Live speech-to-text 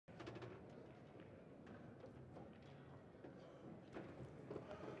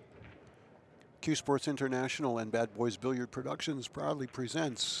CueSports International and Bad Boys Billiard Productions proudly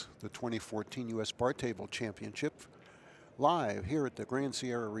presents the 2014 U.S. Bar Table Championship live here at the Grand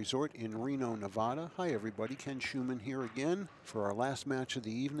Sierra Resort in Reno, Nevada. Hi everybody, Ken Shuman here again for our last match of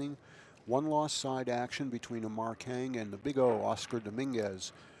the evening. One-loss side action between Amar Kang and the Big O, Oscar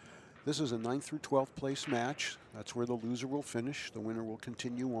Dominguez. This is a 9th through 12th place match. That's where the loser will finish. The winner will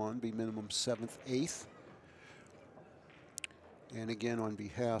continue on, be minimum 7th, 8th. And again, on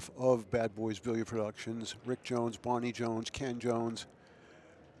behalf of Bad Boys Billiard Productions, Rick Jones, Bonnie Jones, Ken Jones,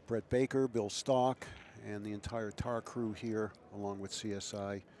 Brett Baker, Bill Stock, and the entire TAR crew here, along with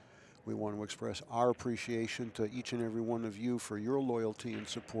CSI, we want to express our appreciation to each and every one of you for your loyalty and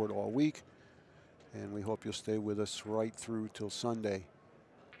support all week. And we hope you'll stay with us right through till Sunday.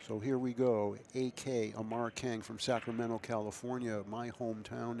 So here we go. AK Amar Kang from Sacramento, California, my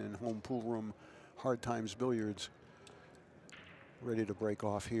hometown and home pool room, Hard Times Billiards, ready to break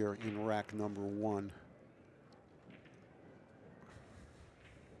off here in rack number 1.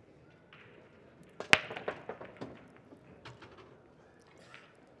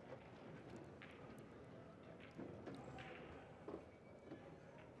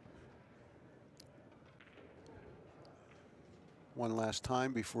 One last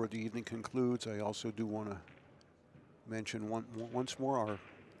time before the evening concludes, I also do want to mention once more our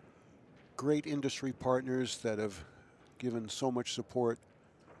great industry partners that have given so much support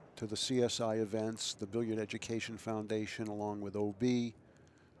to the CSI events, the Billiard Education Foundation, along with OB, the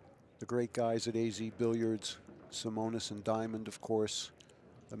great guys at AZ Billiards, Simonis and Diamond, of course,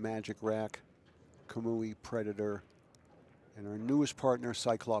 the Magic Rack, Kamui, Predator, and our newest partner,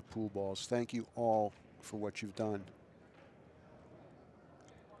 Cyclop Pool Balls. Thank you all for what you've done.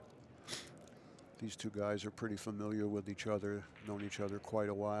 These two guys are pretty familiar with each other, known each other quite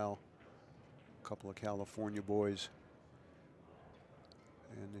a while. A couple of California boys.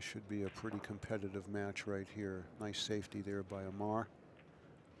 And this should be a pretty competitive match right here. Nice safety there by Amar.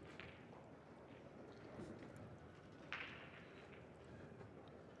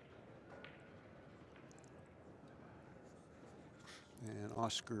 And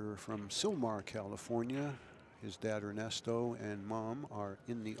Oscar from Sylmar, California. His dad Ernesto and mom are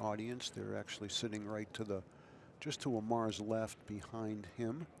in the audience. They're actually sitting right to the, just to Amar's left behind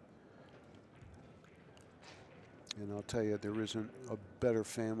him. And I'll tell you, there isn't a better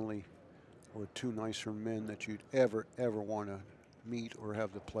family or two nicer men that you'd ever want to meet or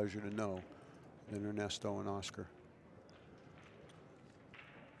have the pleasure to know than Ernesto and Oscar.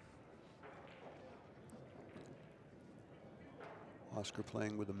 Oscar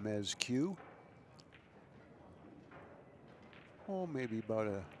playing with a Mez Q. Oh, maybe about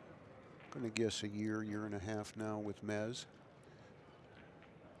a, going to guess a year and a half now with Mez.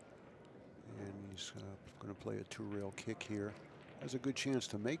 And he's going to play a 2-rail kick here. Has a good chance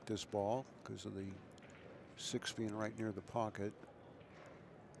to make this ball because of the 6 being right near the pocket.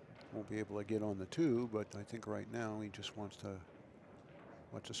 Won't be able to get on the 2, but I think right now he just wants to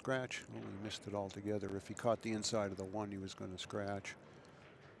scratch. Oh, he missed it altogether. If he caught the inside of the 1, he was going to scratch.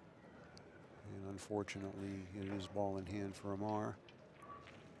 And unfortunately, it is ball in hand for Amar.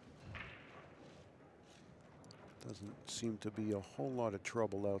 Doesn't seem to be a whole lot of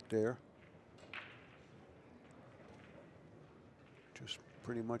trouble out there. Just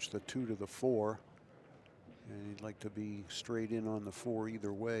pretty much the 2 to the 4. And he'd like to be straight in on the 4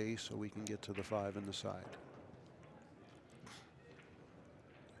 either way so we can get to the 5 in the side.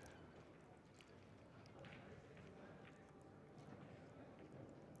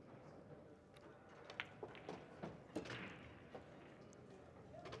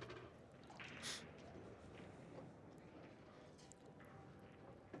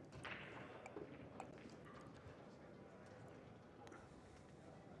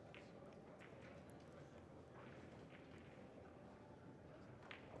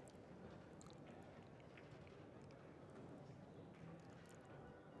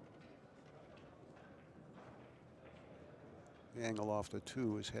 The angle off the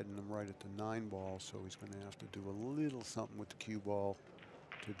 2 is heading him right at the 9 ball, so he's going to have to do a little something with the cue ball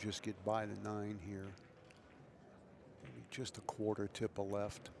to just get by the 9 here. Maybe just a quarter tip of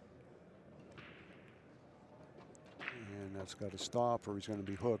left. And that's got to stop or he's going to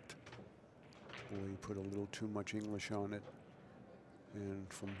be hooked. Boy, he put a little too much English on it. And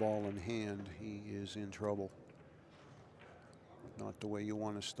from ball in hand, he is in trouble. Not the way you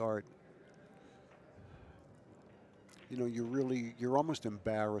want to start. You know, you're almost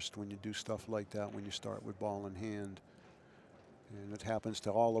embarrassed when you do stuff like that when you start with ball in hand. And it happens to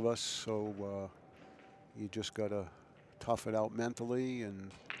all of us, so you just got to tough it out mentally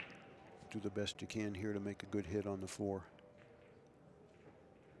and do the best you can here to make a good hit on the 4.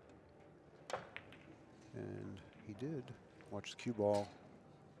 And he did. Watch the cue ball.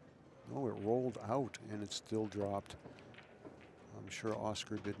 No, it rolled out and it still dropped. I'm sure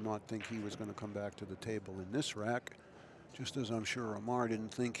Oscar did not think he was going to come back to the table in this rack, just as I'm sure Amar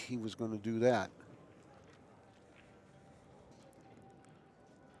didn't think he was going to do that.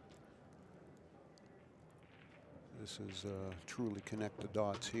 This is truly connect the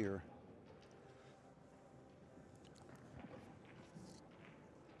dots here.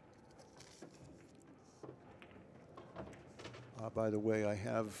 By the way, I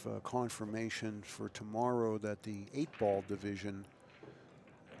have confirmation for tomorrow that the 8-ball division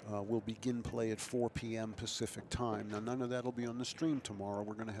will begin play at 4 p.m. Pacific time. Now, none of that will be on the stream tomorrow.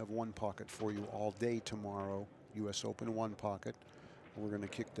 We're going to have one pocket for you all day tomorrow, U.S. Open one pocket. We're going to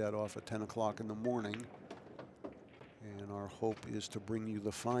kick that off at 10 o'clock in the morning. And our hope is to bring you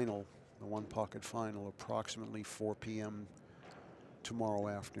the final, the one pocket final, approximately 4 p.m. tomorrow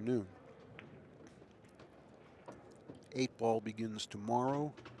afternoon. 8-ball begins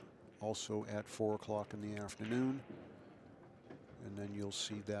tomorrow, also at 4 o'clock in the afternoon. And then you'll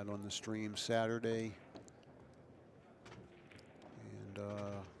see that on the stream Saturday. And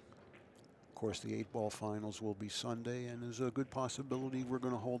of course, the 8-ball finals will be Sunday, and there's a good possibility we're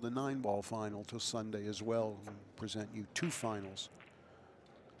going to hold the 9-ball final till Sunday as well and present you 2 finals.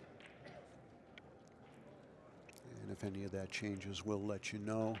 And if any of that changes, we'll let you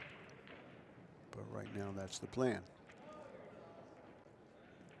know. But right now, that's the plan.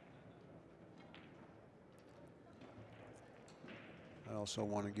 I also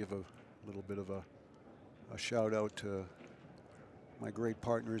want to give a little bit of a shout out to my great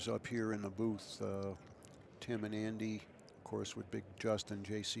partners up here in the booth, Tim and Andy, of course, with Big Justin,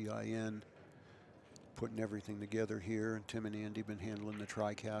 JCIN, putting everything together here. And Tim and Andy been handling the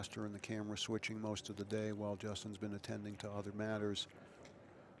TriCaster and the camera switching most of the day while Justin's been attending to other matters.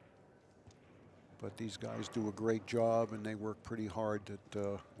 But these guys do a great job, and they work pretty hard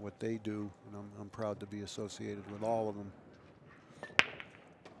at what they do, and I'm proud to be associated with all of them.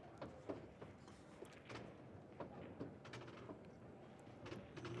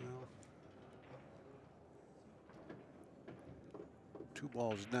 Well, 2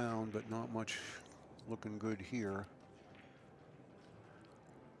 balls down, but not much looking good here.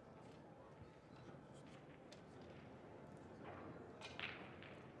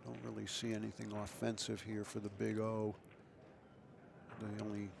 Don't really see anything offensive here for the Big O.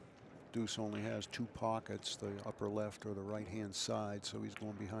 Deuce only has 2 pockets, the upper left or the right-hand side, so he's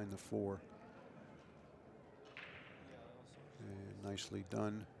going behind the 4. And nicely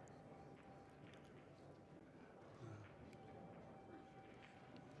done.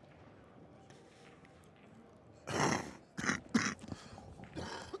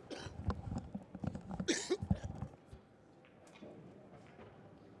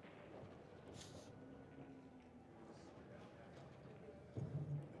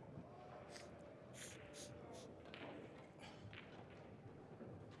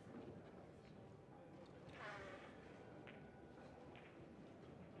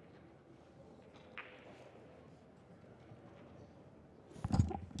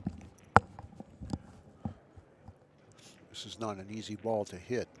 This is not an easy ball to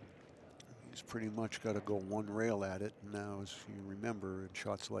hit. He's pretty much got to go one rail at it. Now, as you remember, in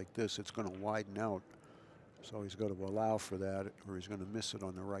shots like this, it's going to widen out. So he's got to allow for that, or he's going to miss it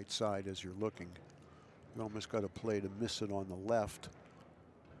on the right side as you're looking. You almost got to play to miss it on the left.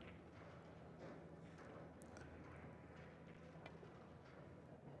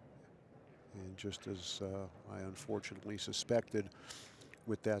 And just as I unfortunately suspected,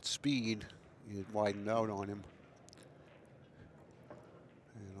 with that speed, it widened out on him.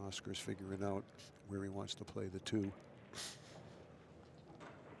 And Oscar's figuring out where he wants to play the 2.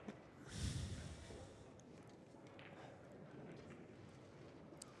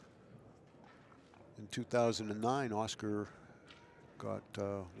 In 2009, Oscar got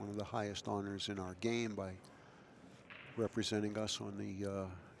one of the highest honors in our game by representing us on the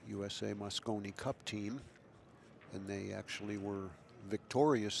USA Mosconi Cup team. And they actually were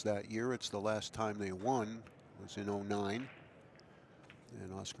victorious that year. It's the last time they won. It was in '09.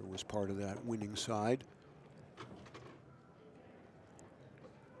 And Oscar was part of that winning side.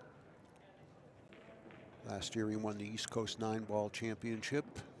 Last year he won the East Coast 9-ball championship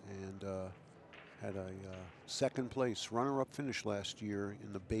and had a second place runner-up finish last year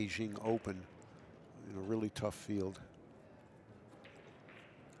in the Beijing Open in a really tough field.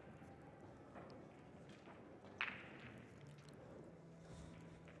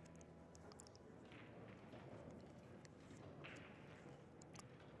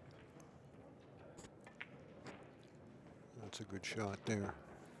 That's a good shot there.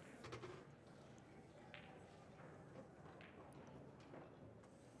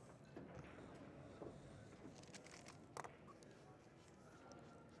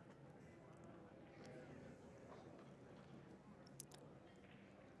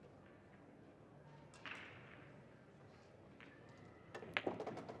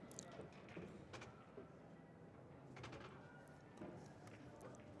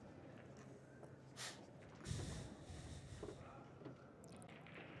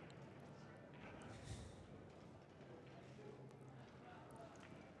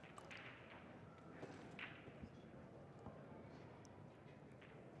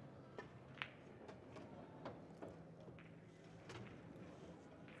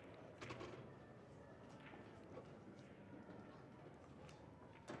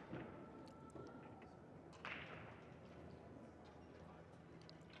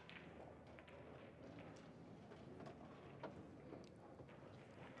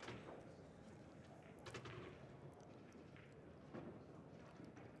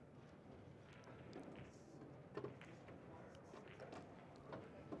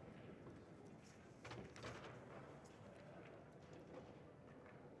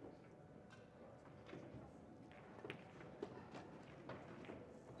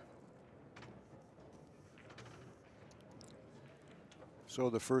 So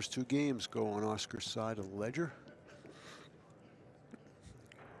the first two games go on Oscar's side of the ledger.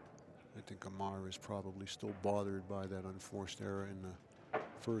 I think Amar is probably still bothered by that unforced error in the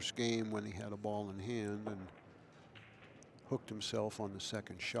first game when he had a ball in hand and hooked himself on the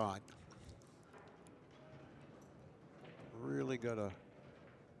second shot. Really got to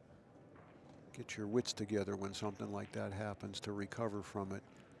get your wits together when something like that happens to recover from it.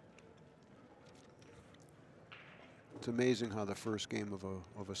 It's amazing how the first game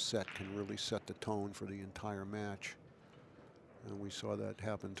of a set can really set the tone for the entire match. And we saw that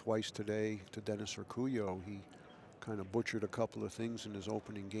happen twice today to Dennis Urcullo. He kind of butchered a couple of things in his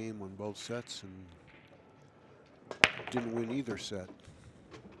opening game on both sets and didn't win either set.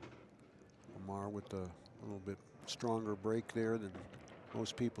 Amar with a little bit stronger break there than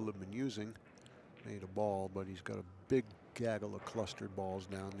most people have been using. Made a ball, but he's got a big gaggle of clustered balls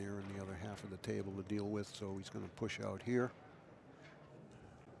down there in the other half of the table to deal with, so he's going to push out here.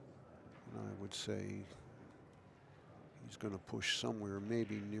 And I would say he's going to push somewhere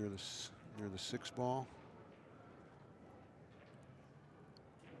maybe near the 6 ball.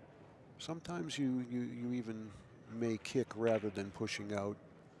 Sometimes you even may kick rather than pushing out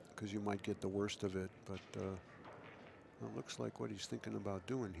because you might get the worst of it, but it looks like what he's thinking about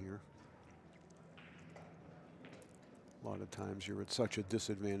doing here. A lot of times you're at such a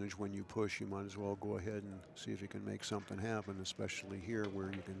disadvantage when you push, you might as well go ahead and see if you can make something happen, especially here where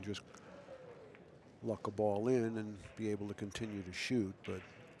you can just luck a ball in and be able to continue to shoot, but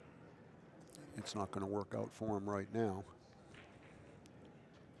it's not going to work out for him right now.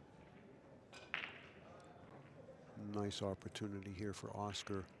 Nice opportunity here for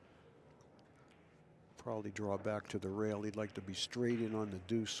Oscar. Probably draw back to the rail. He'd like to be straight in on the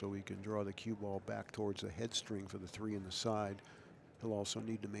deuce so he can draw the cue ball back towards the head string for the 3 in the side. He'll also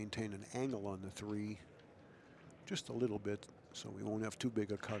need to maintain an angle on the 3 just a little bit so we won't have too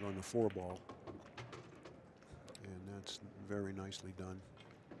big a cut on the 4 ball. And that's very nicely done.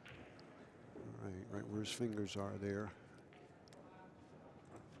 All right where his fingers are there.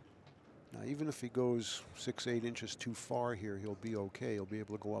 Now, even if he goes 6-8 inches too far here, he'll be okay. He'll be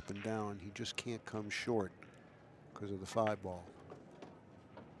able to go up and down. He just can't come short because of the 5 ball.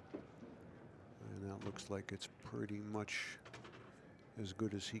 And that looks like it's pretty much as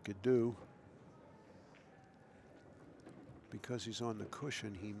good as he could do. Because he's on the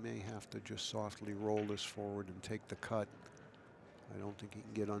cushion, he may have to just softly roll this forward and take the cut. I don't think he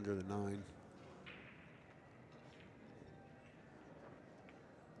can get under the 9.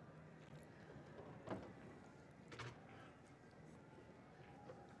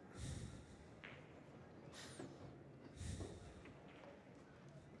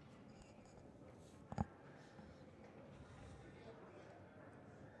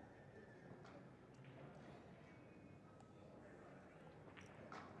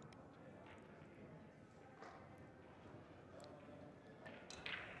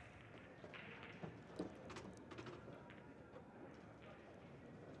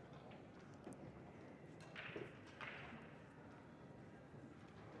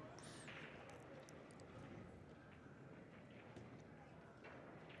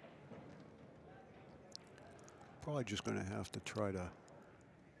 Probably just going to have to try to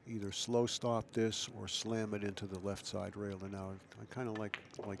either slow stop this or slam it into the left side rail. And now I kind of like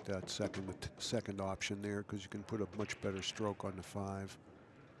that second option there because you can put a much better stroke on the 5.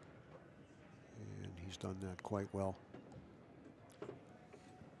 And he's done that quite well.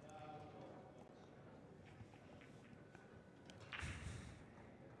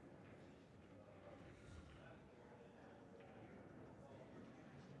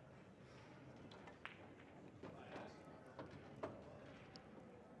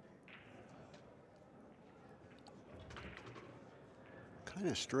 Kind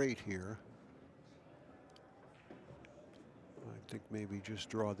of straight here. I think maybe just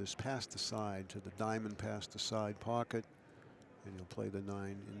draw this past the side to the diamond past the side pocket, and you'll play the 9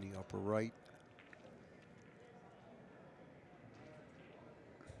 in the upper right.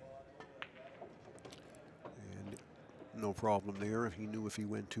 And no problem there. If he knew if he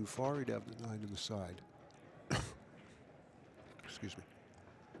went too far, he'd have the 9 in the side. Excuse me.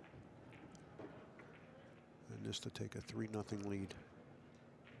 And this to take a 3-0 lead.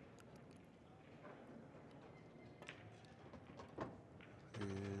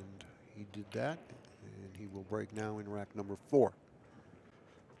 And he did that, and he will break now in rack number 4.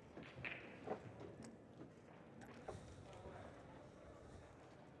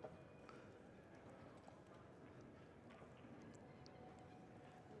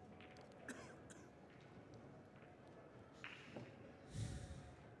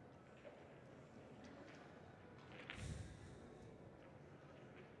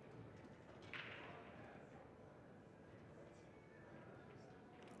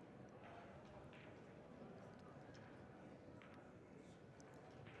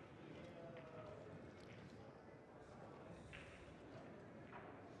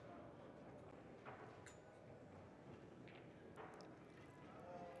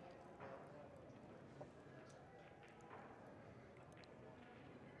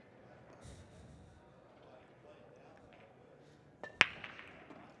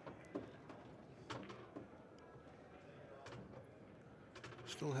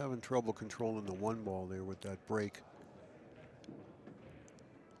 Still having trouble controlling the one ball there with that break.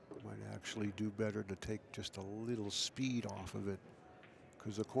 Might actually do better to take just a little speed off of it,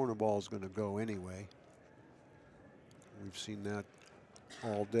 because the corner ball is going to go anyway. We've seen that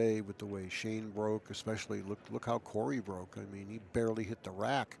all day with the way Shane broke, especially look how Corey broke. I mean, he barely hit the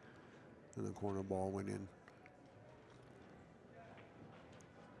rack and the corner ball went in.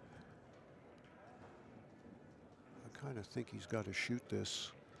 I kind of think he's got to shoot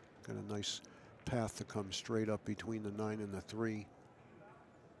this. Got a nice path to come straight up between the 9 and the 3.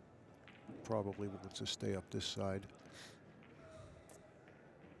 Probably wants to stay up this side.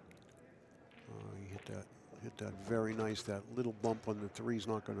 He hit that very nice. That little bump on the 3 is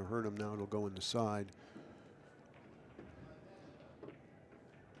not going to hurt him now. It'll go in the side.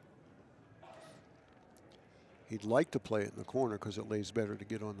 He'd like to play it in the corner because it lays better to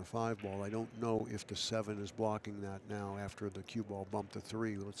get on the 5 ball. I don't know if the 7 is blocking that now after the cue ball bumped the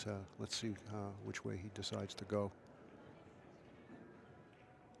 3. Let's see which way he decides to go.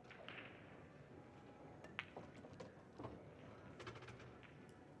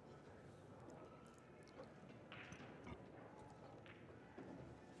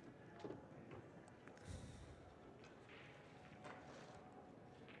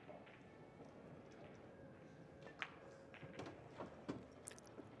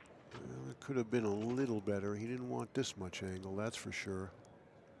 Could have been a little better. He didn't want this much angle, that's for sure.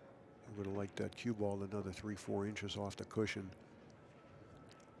 He would have liked that cue ball another 3-4 inches off the cushion.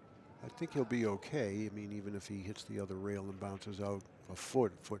 I think he'll be okay. I mean, even if he hits the other rail and bounces out a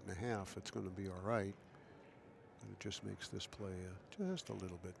foot and a half, it's going to be all right. And it just makes this play just a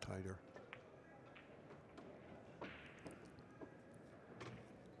little bit tighter.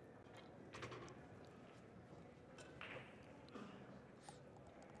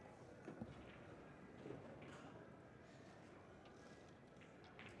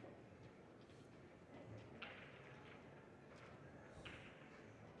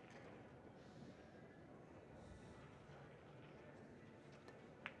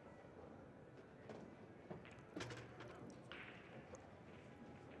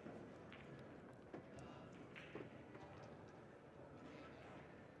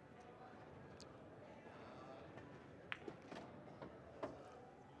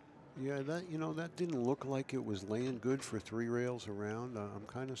 Yeah, that didn't look like it was laying good for 3 rails around. I'm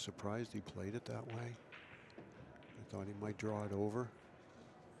kind of surprised he played it that way. I thought he might draw it over.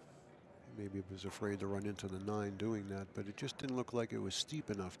 Maybe he was afraid to run into the 9 doing that, but it just didn't look like it was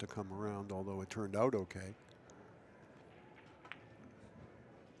steep enough to come around, although it turned out okay.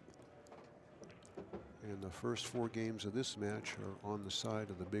 And the first 4 games of this match are on the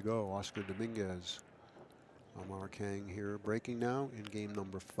side of the Big O, Oscar Dominguez. Amar Kang here, breaking now in game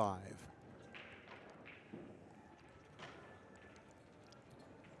number 5.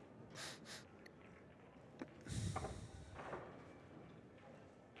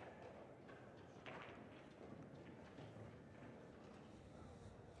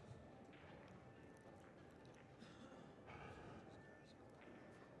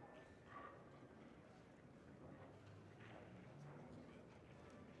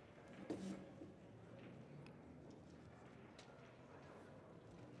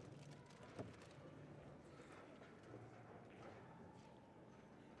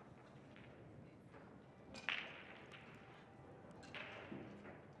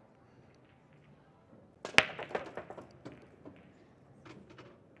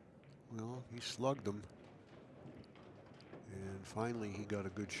 Well, he slugged him. And finally, he got a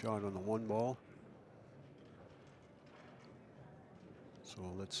good shot on the 1 ball. So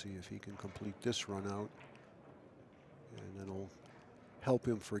let's see if he can complete this run out. And it'll help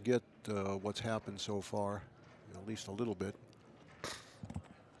him forget what's happened so far, at least a little bit.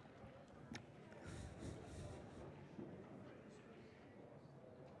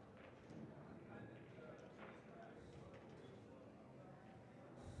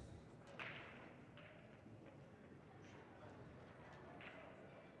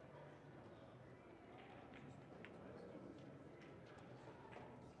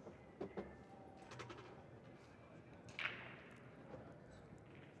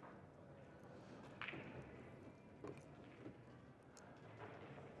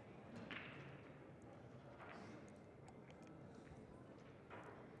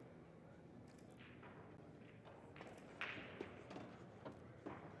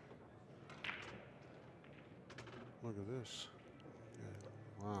 Look at this.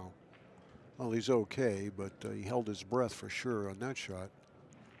 Yeah, wow. Well, he's okay, but he held his breath for sure on that shot.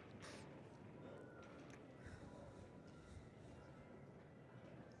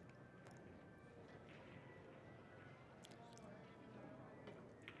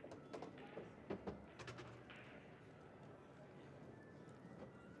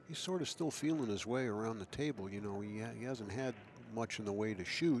 he's sort of still feeling his way around the table. You know, he hasn't had much in the way to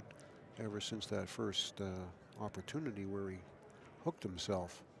shoot ever since that first opportunity where he hooked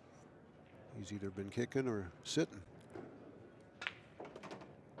himself. He's either been kicking or sitting.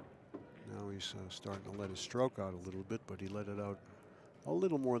 Now he's starting to let his stroke out a little bit, but he let it out a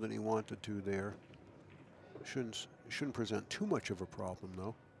little more than he wanted to there. Shouldn't present too much of a problem,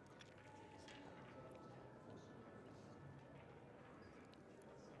 though.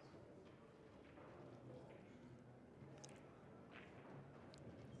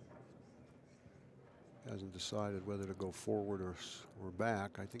 Hasn't decided whether to go forward or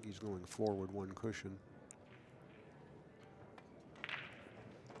back. I think he's going forward one cushion.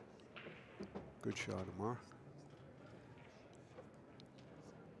 Good shot, Amar.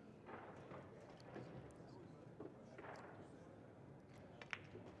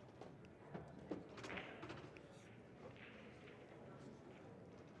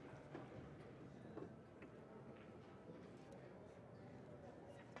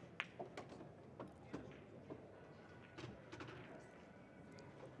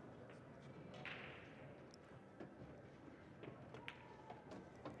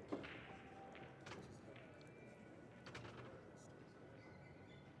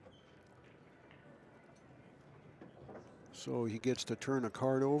 So he gets to turn a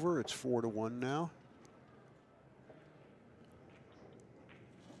card over. It's 4-1 now.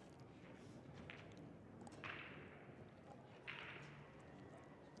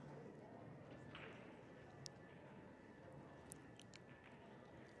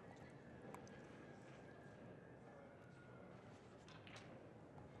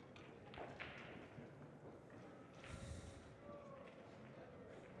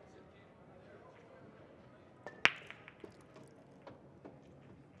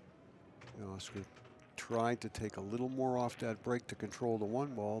 Oscar tried to take a little more off that break to control the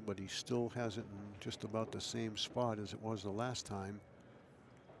one ball, but he still has it in just about the same spot as it was the last time.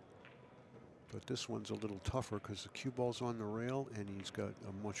 But this one's a little tougher because the cue ball's on the rail and he's got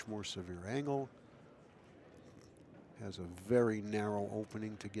a much more severe angle. Has a very narrow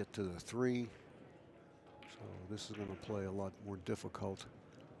opening to get to the 3. So this is going to play a lot more difficult.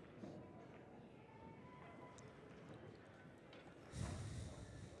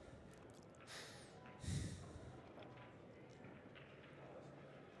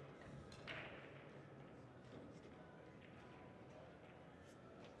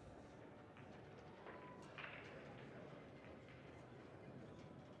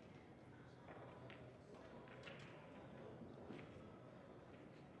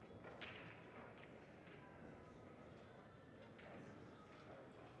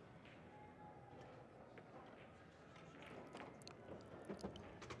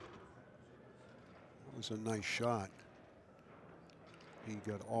 Was a nice shot. He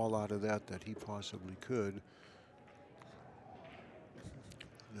got all out of that he possibly could.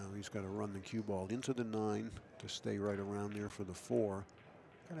 Now he's got to run the cue ball into the 9 to stay right around there for the 4.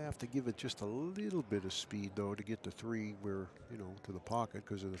 Gonna have to give it just a little bit of speed though to get the 3 where, you know, to the pocket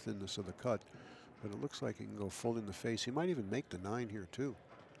because of the thinness of the cut. But it looks like he can go full in the face. He might even make the 9 here too.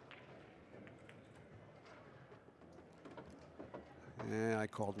 Yeah, I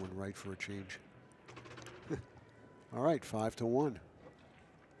called one right for a change. All right, 5-1. We're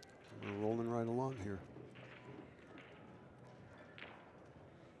rolling right along here.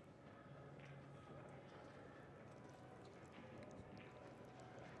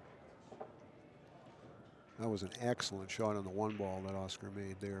 That was an excellent shot on the one ball that Oscar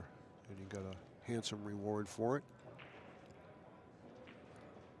made there, and he got a handsome reward for it.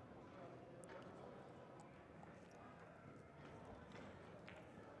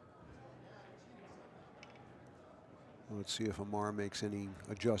 Let's see if Amar makes any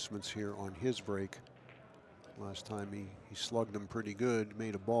adjustments here on his break. Last time he slugged him pretty good,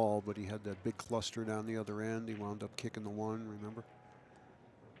 made a ball, but he had that big cluster down the other end. He wound up kicking the 1, remember?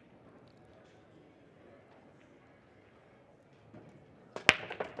 It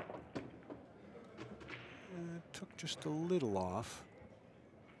took just a little off.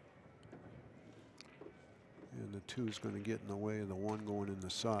 And the 2 is going to get in the way of the 1 going in the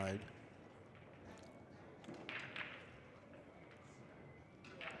side.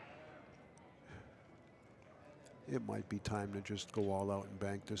 It might be time to just go all out and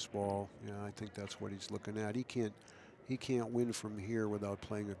bank this ball. Yeah, I think that's what he's looking at. He can't win from here without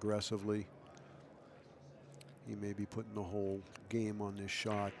playing aggressively. He may be putting the whole game on this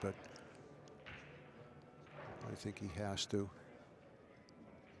shot, but I think he has to.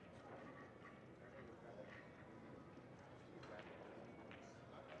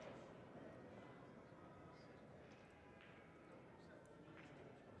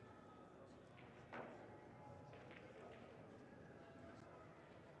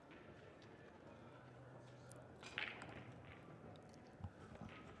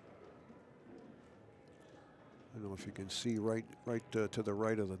 know if you can see right to the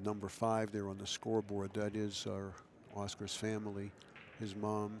right of the number 5 there on the scoreboard. That is Oscar's family, his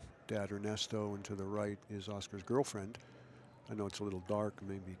mom, Dad Ernesto, and to the right is Oscar's girlfriend. I know it's a little dark,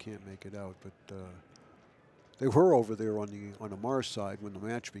 maybe you can't make it out, but they were over there on Amar's side when the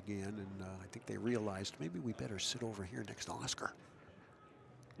match began, and I think they realized maybe we better sit over here next to Oscar.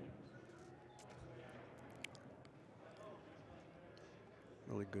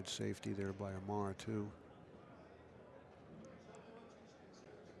 Really good safety there by Amar, too.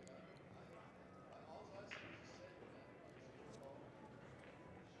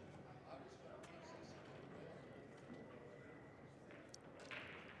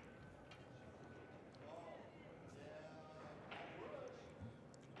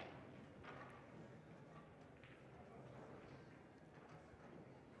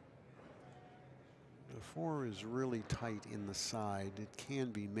 The 4 is really tight in the side. It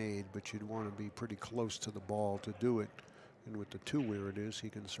can be made, but you'd want to be pretty close to the ball to do it. And with the 2 where it is, he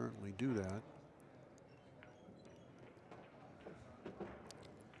can certainly do that.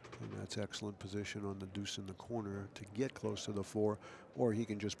 And that's excellent position on the deuce in the corner to get close to the 4, or he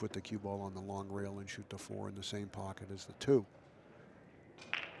can just put the cue ball on the long rail and shoot the 4 in the same pocket as the 2.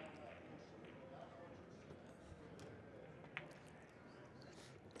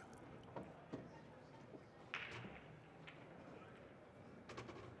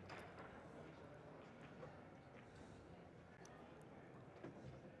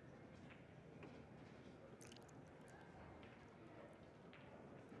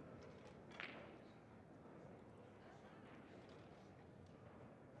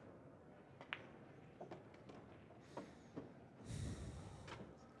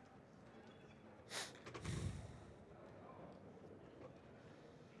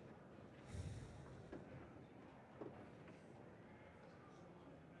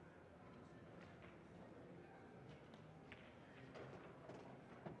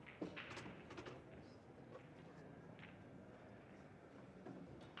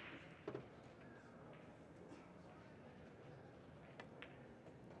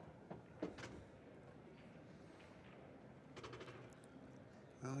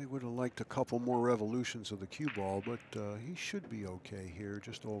 Well, he would have liked a couple more revolutions of the cue ball, but he should be okay here,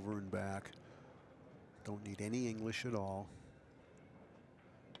 just over and back. Don't need any English at all.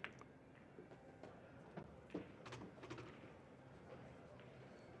 And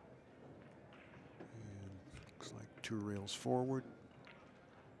looks like 2 rails forward.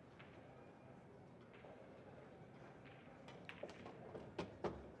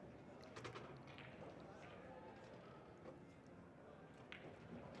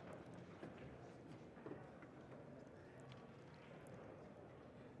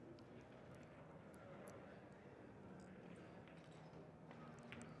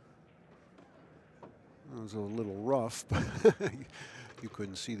 It was a little rough, but you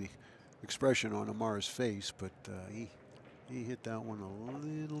couldn't see the expression on Amar's face, but he hit that one a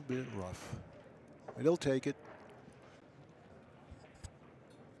little bit rough. But he'll take it.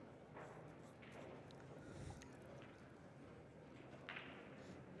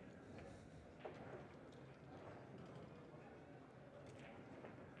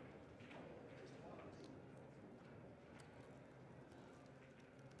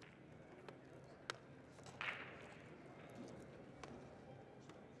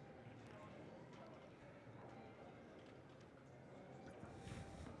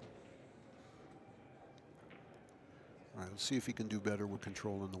 All right, let's see if he can do better with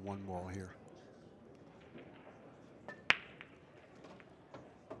controlling the 1 ball here.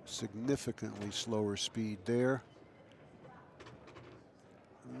 Significantly slower speed there.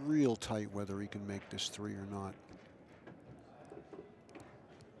 Real tight whether he can make this 3 or not.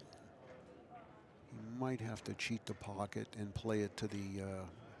 He might have to cheat the pocket and play it to the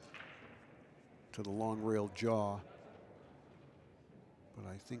long rail jaw, but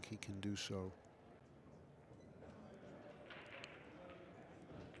I think he can do so.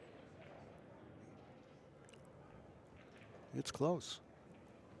 It's close.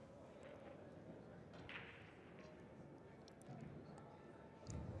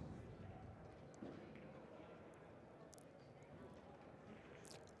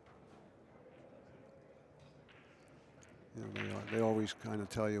 You know, they always kind of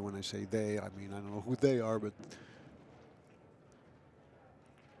tell you when I say they, I mean, I don't know who they are, but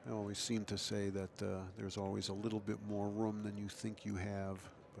they always seem to say that there's always a little bit more room than you think you have,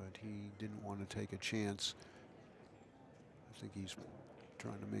 but he didn't want to take a chance. I think he's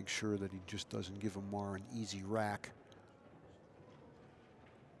trying to make sure that he just doesn't give Amar an easy rack.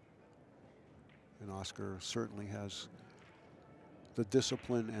 And Oscar certainly has the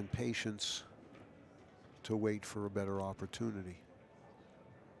discipline and patience to wait for a better opportunity.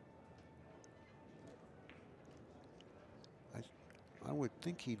 I would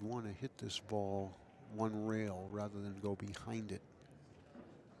think he'd want to hit this ball one rail rather than go behind it,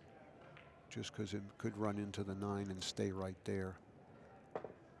 just because it could run into the 9 and stay right there.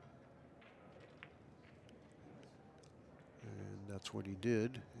 And that's what he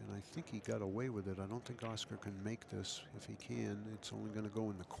did, and I think he got away with it. I don't think Oscar can make this. If he can, it's only going to go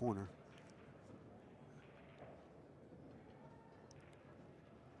in the corner.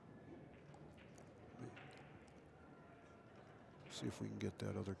 See if we can get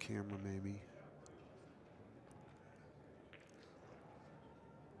that other camera maybe.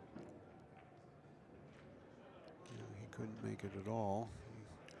 Yeah, he couldn't make it at all.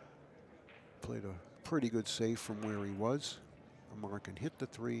 He played a pretty good save from where he was. Amar can hit the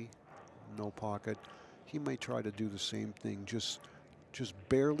 3, no pocket. He may try to do the same thing, just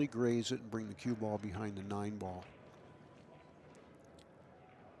barely graze it and bring the cue ball behind the 9 ball.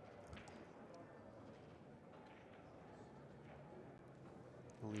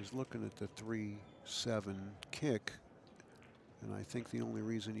 Well, he's looking at the 3-7 kick, and I think the only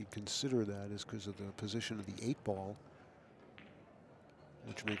reason he'd consider that is because of the position of the 8 ball,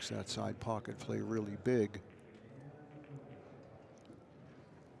 which makes that side pocket play really big.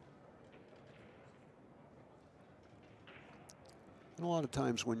 And a lot of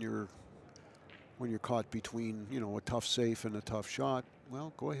times when you're caught between, you know, a tough safe and a tough shot,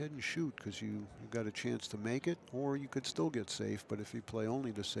 well, go ahead and shoot, because you got a chance to make it, or you could still get safe. But if you play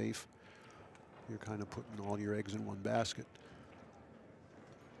only the safe, you're kind of putting all your eggs in one basket.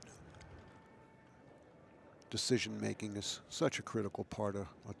 Decision making is such a critical part of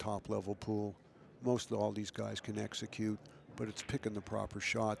a top level pool. Most of all these guys can execute, but it's picking the proper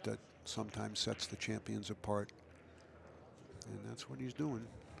shot that sometimes sets the champions apart. And that's what he's doing.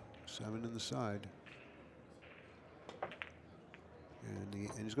 7 in the side. And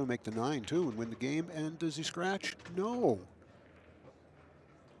he's going to make the 9 too and win the game. And does he scratch? No.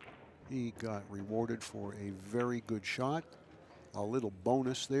 He got rewarded for a very good shot. A little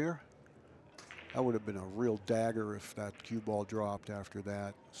bonus there. That would have been a real dagger if that cue ball dropped after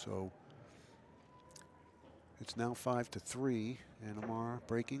that. So it's now 5-3, and Amar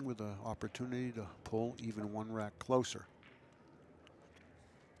breaking with an opportunity to pull even one rack closer.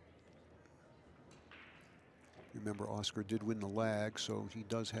 Remember, Oscar did win the lag, so he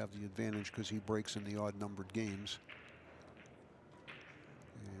does have the advantage because he breaks in the odd-numbered games.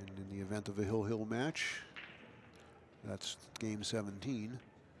 And in the event of a hill-hill match, that's game 17.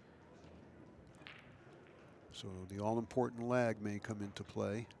 So the all-important lag may come into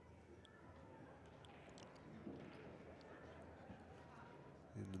play.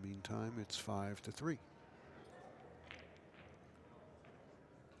 In the meantime, it's 5-3.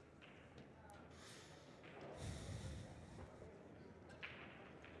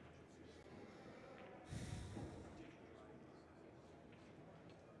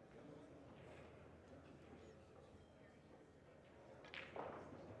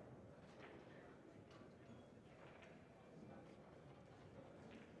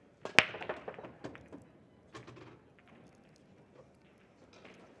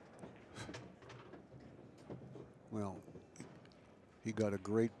 Well, he got a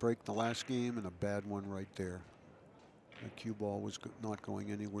great break the last game and a bad one right there. The cue ball was not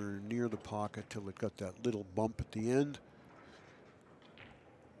going anywhere near the pocket till it got that little bump at the end.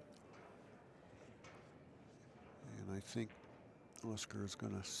 And I think Oscar is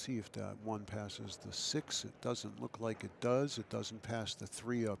going to see if that 1 passes the 6. It doesn't look like it does. It doesn't pass the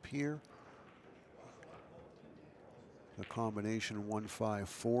 3 up here. The combination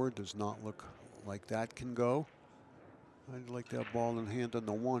 1-5-4 does not look like that can go. I'd like that ball in hand on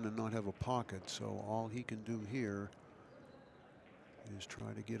the 1 and not have a pocket. So all he can do here is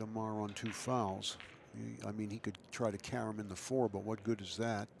try to get Amar on 2 fouls. I mean, he could try to carry him in the 4, but what good is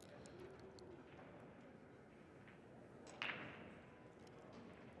that?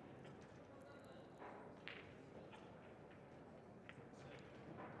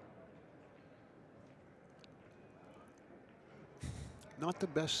 Not the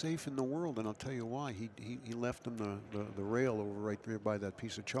best safe in the world, and I'll tell you why. He left him the rail over right there by that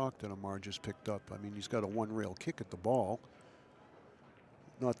piece of chalk that Amar just picked up. I mean, he's got a 1 rail kick at the ball.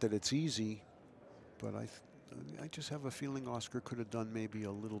 Not that it's easy, but I just have a feeling Oscar could have done maybe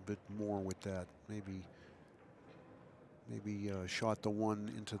a little bit more with that. Maybe shot the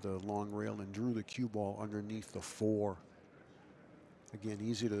 1 into the long rail and drew the cue ball underneath the 4. Again,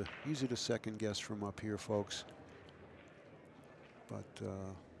 easy to second guess from up here, folks. But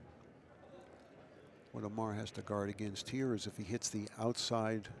what Amar has to guard against here is if he hits the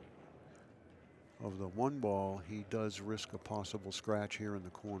outside of the one ball, he does risk a possible scratch here in the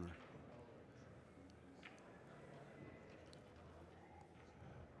corner.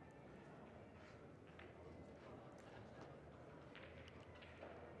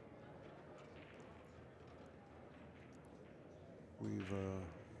 We've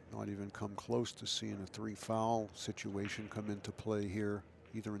not even come close to seeing a 3-foul situation come into play here,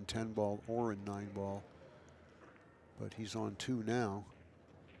 either in 10 ball or in 9 ball. But he's on 2 now.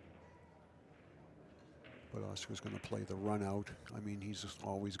 But Oscar's going to play the run out. I mean, he's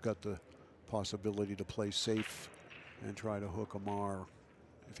always got the possibility to play safe and try to hook Amar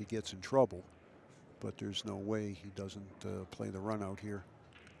if he gets in trouble. But there's no way he doesn't play the run out here.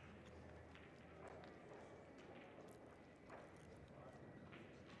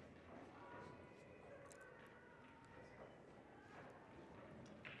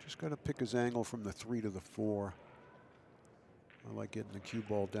 Just got to pick his angle from the 3 to the 4. I like getting the cue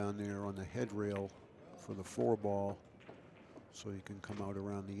ball down there on the head rail for the 4 ball, so you can come out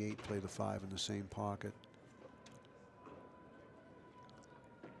around the 8, play the 5 in the same pocket.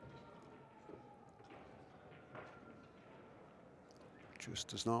 Just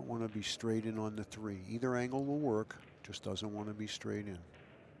does not want to be straight in on the 3. Either angle will work, just doesn't want to be straight in.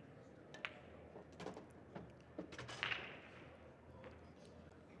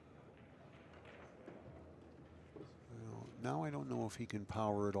 Now I don't know if he can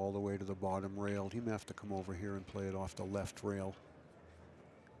power it all the way to the bottom rail. He may have to come over here and play it off the left rail.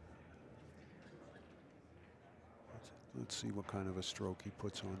 Let's see what kind of a stroke he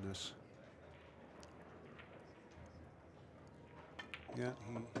puts on this. Yeah,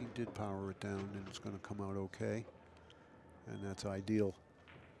 he did power it down, and it's going to come out okay. And that's ideal.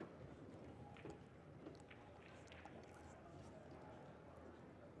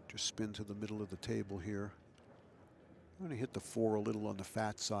 Just spin to the middle of the table here. I'm going to hit the 4 a little on the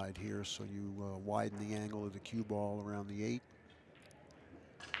fat side here, so you widen the angle of the cue ball around the 8.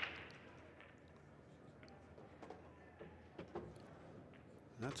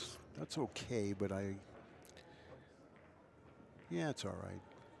 That's okay, but yeah, it's all right.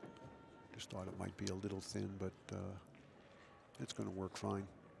 Just thought it might be a little thin, but it's going to work fine.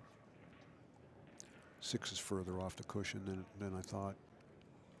 6 is further off the cushion than I thought.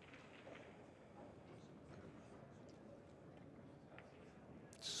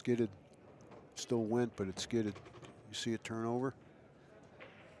 Skidded, still went, but it skidded. You see it turn over?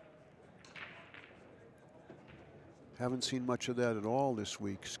 Haven't seen much of that at all this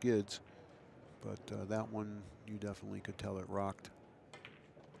week, skids, but that one you definitely could tell it rocked.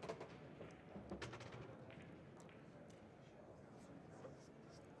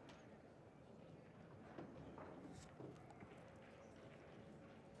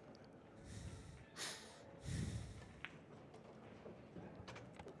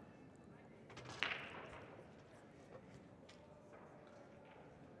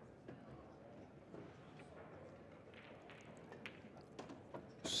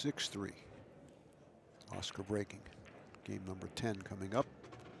 (6-3). Oscar breaking. Game number 10 coming up.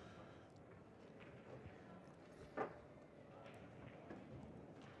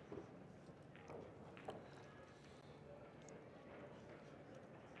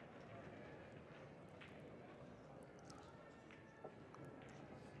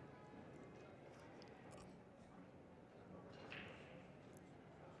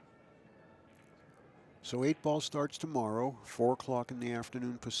 So 8 ball starts tomorrow, 4 o'clock in the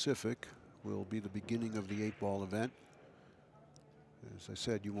afternoon Pacific will be the beginning of the 8 ball event. As I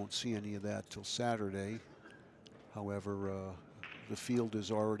said, you won't see any of that till Saturday. However, the field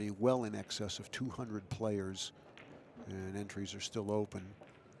is already well in excess of 200 players, and entries are still open.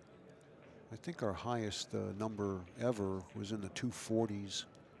 I think our highest number ever was in the 240s,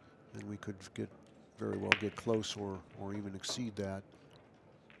 and we could very well get close or even exceed that.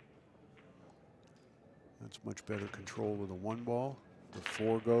 That's much better control with a 1 ball. The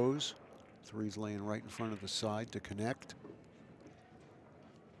 4 goes. 3's laying right in front of the side to connect.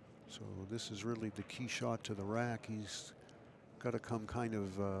 So this is really the key shot to the rack. He's got to come kind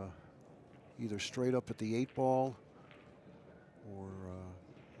of either straight up at the 8 ball or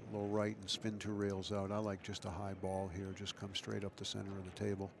low right and spin 2 rails out. I like just a high ball here. Just come straight up the center of the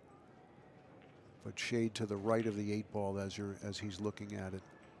table. But shade to the right of the 8 ball as he's looking at it,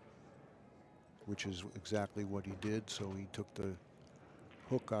 which is exactly what he did. So he took the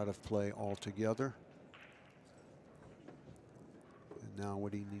hook out of play altogether. And now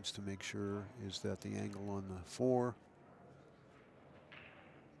what he needs to make sure is that the angle on the 4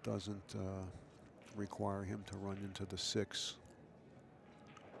 doesn't require him to run into the 6.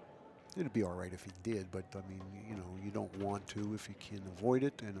 It'd be all right if he did, but I mean, you know, you don't want to if you can avoid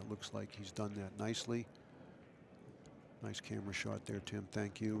it, and it looks like he's done that nicely. Nice camera shot there, Tim.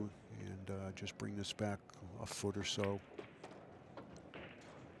 Thank you. And just bring this back a foot or so.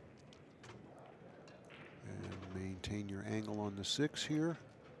 And maintain your angle on the 6 here.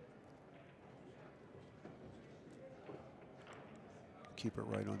 Keep it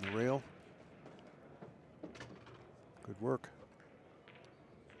right on the rail. Good work.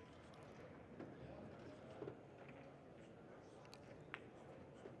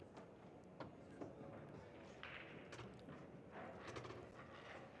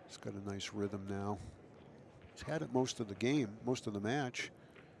 He's got a nice rhythm now. He's had it most of the game, most of the match.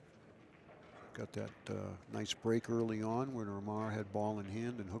 Got that nice break early on when Amar had ball in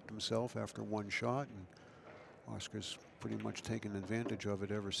hand and hooked himself after one shot, and Oscar's pretty much taken advantage of it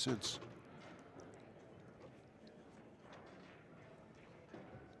ever since.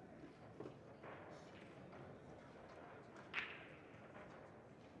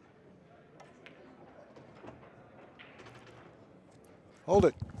 Hold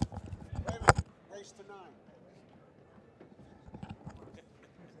it. Race to 9.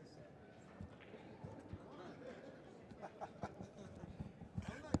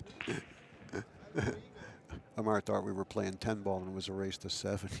 Amar thought we were playing 10 ball and it was a race to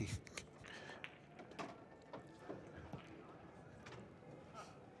 70.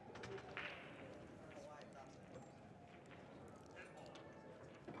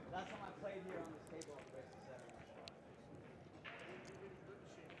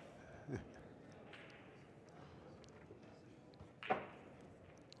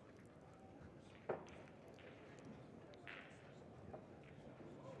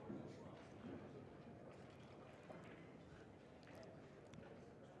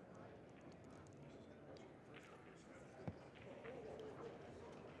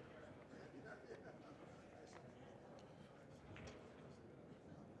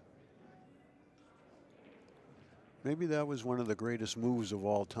 Maybe that was one of the greatest moves of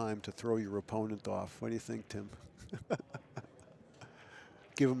all time, to throw your opponent off. What do you think, Tim?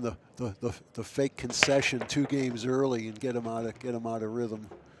 Give him the fake concession 2 games early and get him out of rhythm.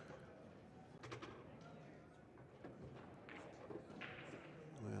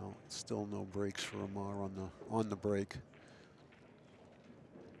 Well, still no breaks for Amar on the break.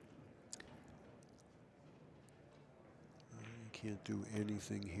 You can't do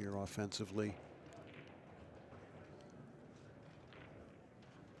anything here offensively.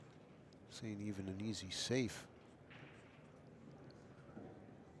 This ain't even an easy safe.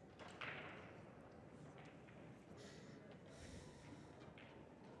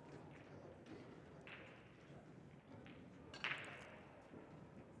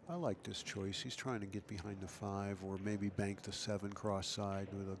 I like this choice. He's trying to get behind the 5 or maybe bank the 7 cross side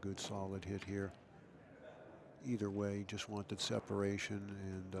with a good solid hit here. Either way, he just wanted separation,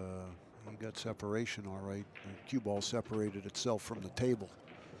 and he got separation all right. The cue ball separated itself from the table.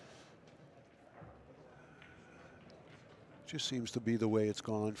 Just seems to be the way it's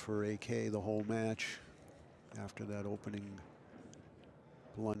gone for AK the whole match after that opening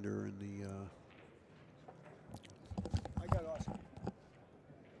blunder in the I got Oscar.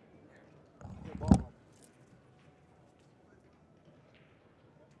 Get ball up.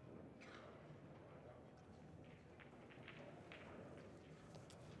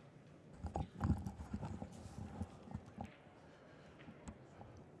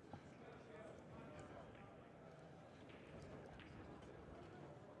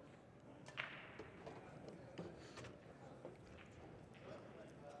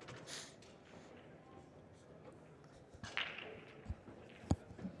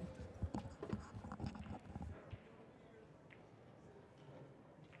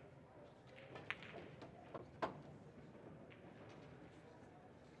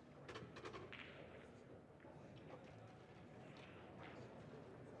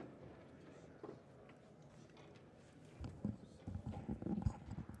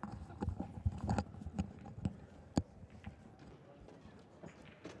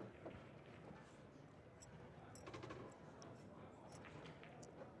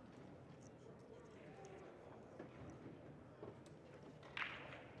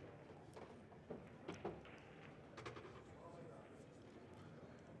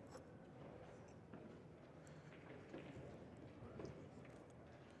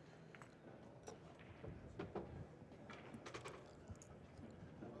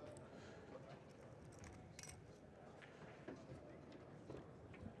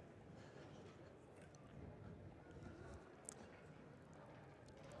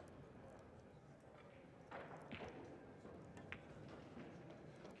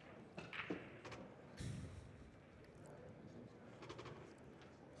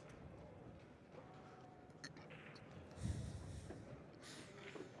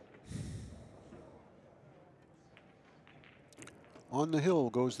 On the hill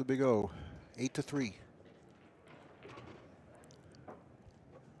goes the Big O, 8-3.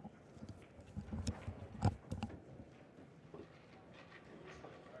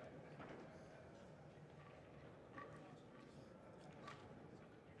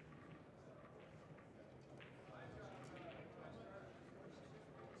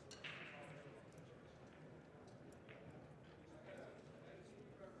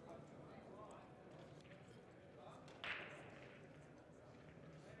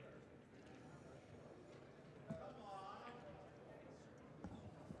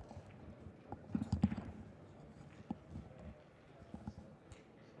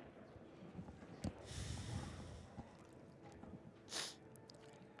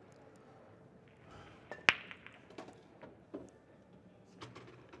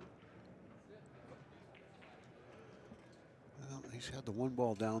 Well, he's had the one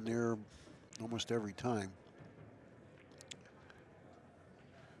ball down there almost every time.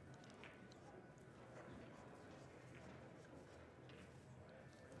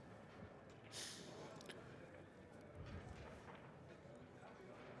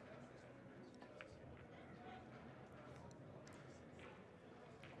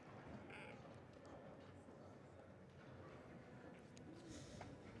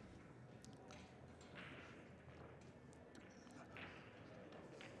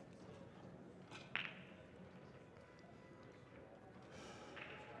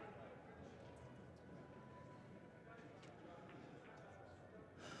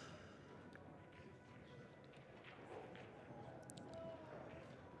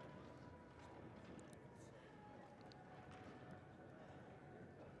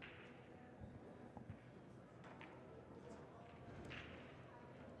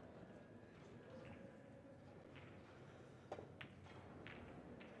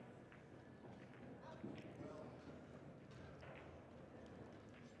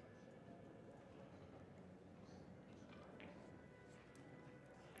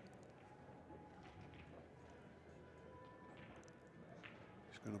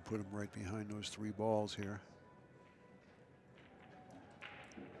 Going to put him right behind those 3 balls here.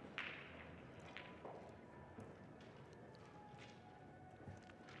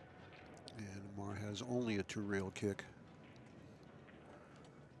 And Amar has only a 2-rail kick.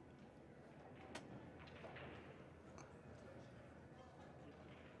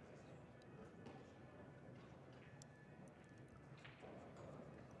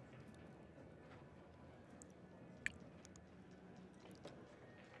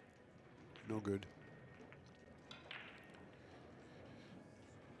 No good.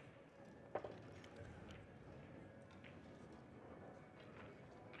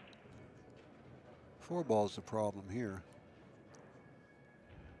 Four ball's the problem here.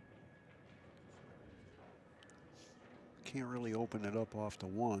 Can't really open it up off the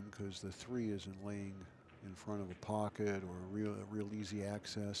 1 because the 3 isn't laying in front of a pocket or real easy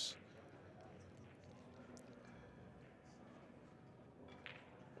access.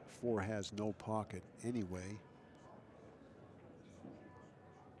 4 has no pocket anyway.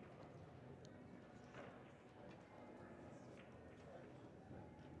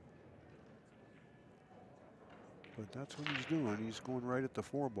 But that's what he's doing. He's going right at the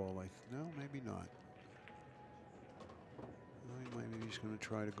 4 ball. Like, no, maybe not. Maybe he's going to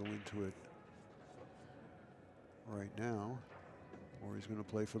try to go into it right now, or he's going to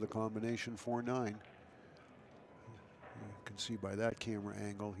play for the combination 4-9. You can see by that camera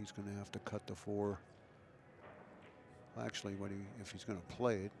angle, he's going to have to cut the 4. Actually, if he's going to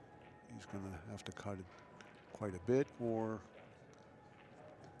play it, he's going to have to cut it quite a bit, or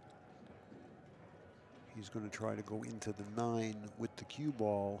he's going to try to go into the 9 with the cue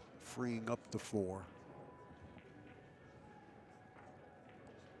ball, freeing up the 4.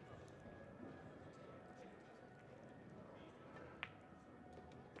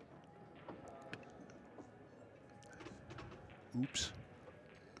 Oops.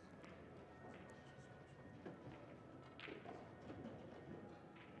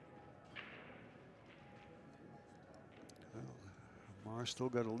 Well, Amar still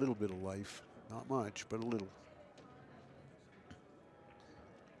got a little bit of life. Not much, but a little.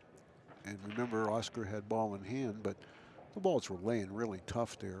 And remember, Oscar had ball in hand, but the balls were laying really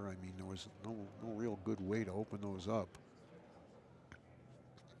tough there. I mean, there was no real good way to open those up.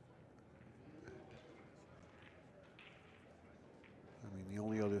 I mean, the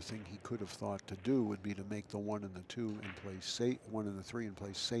only other thing he could have thought to do would be to make the 1 and the 2 and play safe, 1 and the 3 and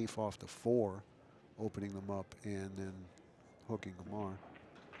play safe off the 4, opening them up and then hooking Amar.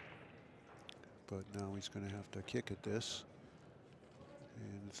 But now he's going to have to kick at this,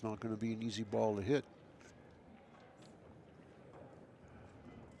 and it's not going to be an easy ball to hit.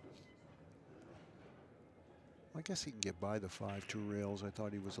 I guess he can get by the 5-2 rails. I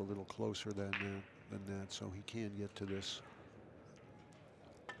thought he was a little closer than that, so he can get to this.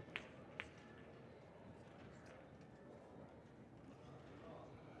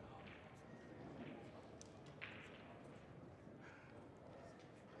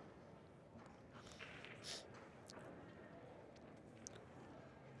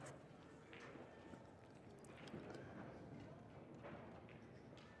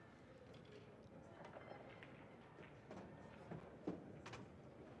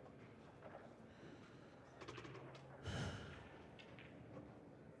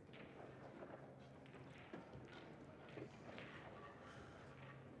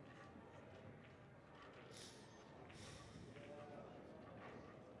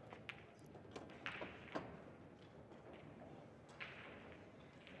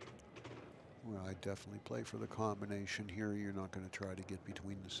 Well, I definitely play for the combination here. You're not going to try to get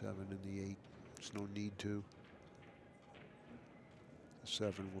between the 7 and the 8. There's no need to. The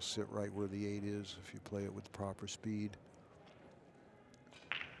 7 will sit right where the 8 is if you play it with proper speed.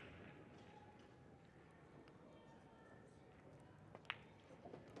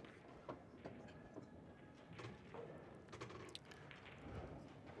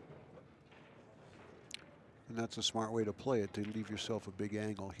 And that's a smart way to play it, to leave yourself a big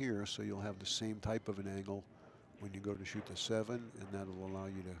angle here, so you'll have the same type of an angle when you go to shoot the 7, and that'll allow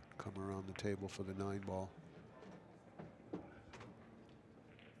you to come around the table for the 9 ball.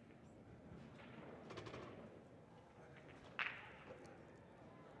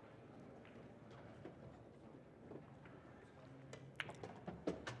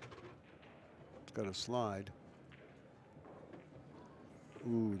 It's got a slide.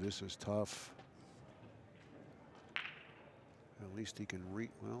 Ooh, this is tough. At least he can reach.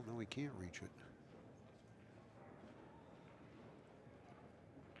 Well, no, he can't reach it.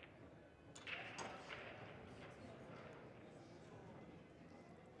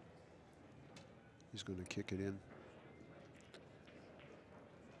 He's going to kick it in.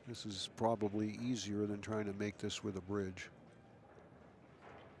 This is probably easier than trying to make this with a bridge.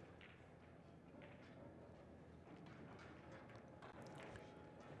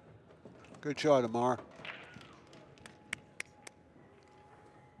 Good shot, Amar.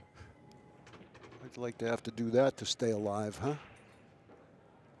 I'd like to have to do that to stay alive, huh?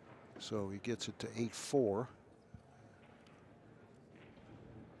 So he gets it to 8-4.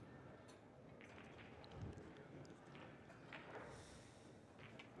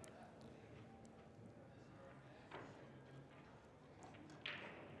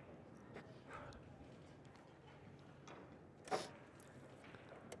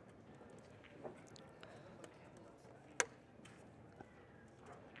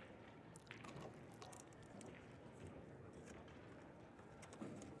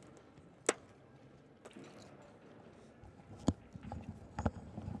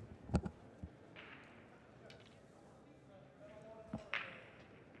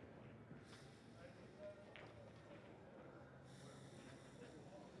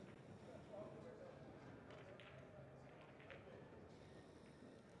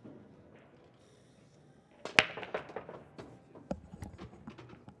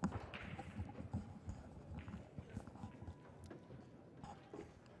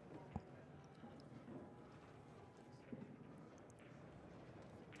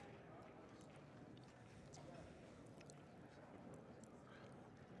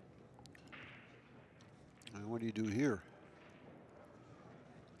 And what do you do here?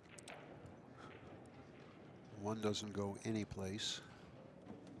 One doesn't go anyplace.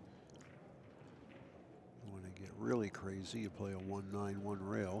 You want to get really crazy, you play a 1-9-1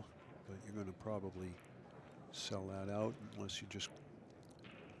 rail, but you're going to probably sell that out unless you just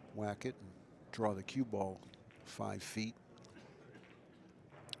whack it and draw the cue ball 5 feet.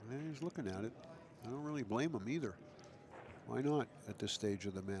 And he's looking at it. I don't really blame him either. Why not at this stage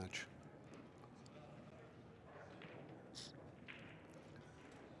of the match?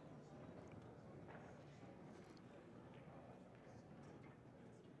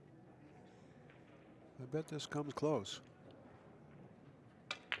 I bet this comes close.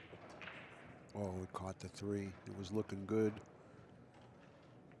 Oh, it caught the 3. It was looking good,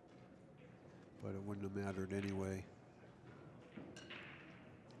 but it wouldn't have mattered anyway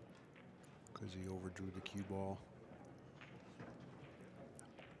because he overdrew the cue ball.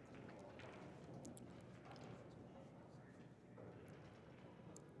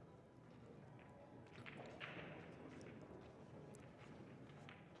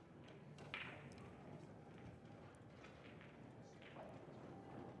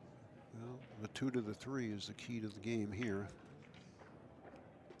 Well, the 2 to the 3 is the key to the game here.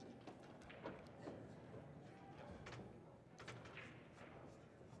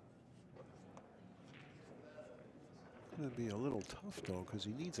 going to be a little tough, though, because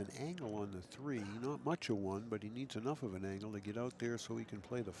he needs an angle on the 3. Not much of one, but he needs enough of an angle to get out there so he can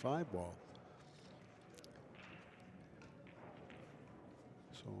play the 5 ball.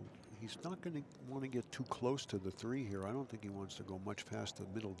 So he's not going to want to get too close to the 3 here. I don't think he wants to go much past the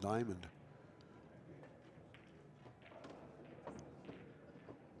middle diamond.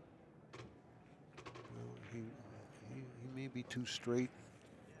 Well, he may be too straight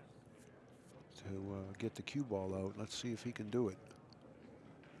to get the cue ball out. Let's see if he can do it.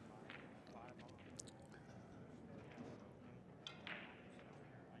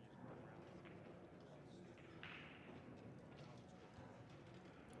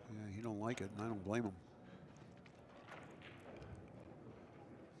 Yeah, he don't like it, and I don't blame him.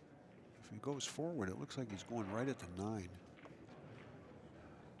 If he goes forward, it looks like he's going right at the 9.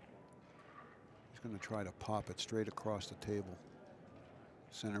 He's going to try to pop it straight across the table.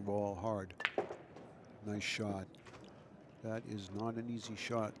 Center ball hard. Nice shot. That is not an easy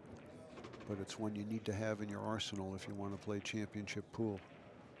shot, but it's one you need to have in your arsenal if you want to play championship pool.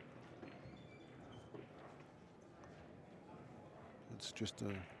 It's just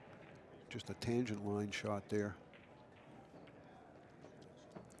a tangent line shot there.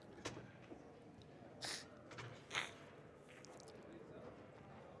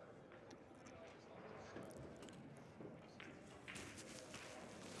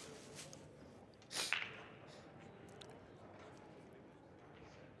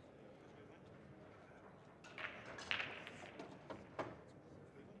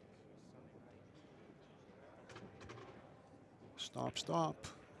 Stop, stop,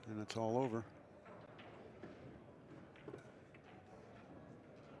 and it's all over.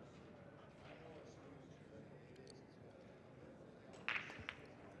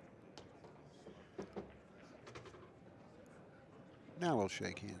 Now we'll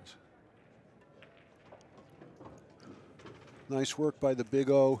shake hands. Nice work by the Big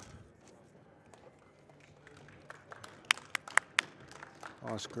O.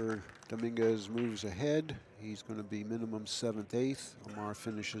 Oscar Dominguez moves ahead. He's going to be minimum 7th, 8th. Amar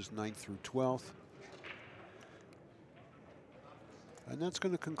finishes 9th through 12th. And that's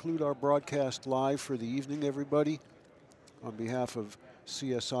going to conclude our broadcast live for the evening, everybody. On behalf of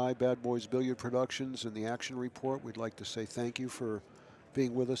CSI, Bad Boys Billiard Productions, and the Action Report, we'd like to say thank you for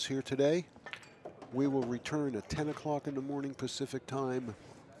being with us here today. We will return at 10 o'clock in the morning Pacific time,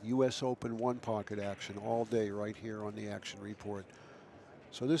 US Open 1-pocket action all day right here on the Action Report.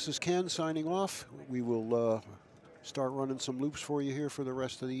 So this is Ken signing off. We will start running some loops for you here for the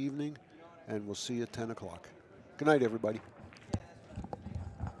rest of the evening, and we'll see you at 10 o'clock. Good night, everybody.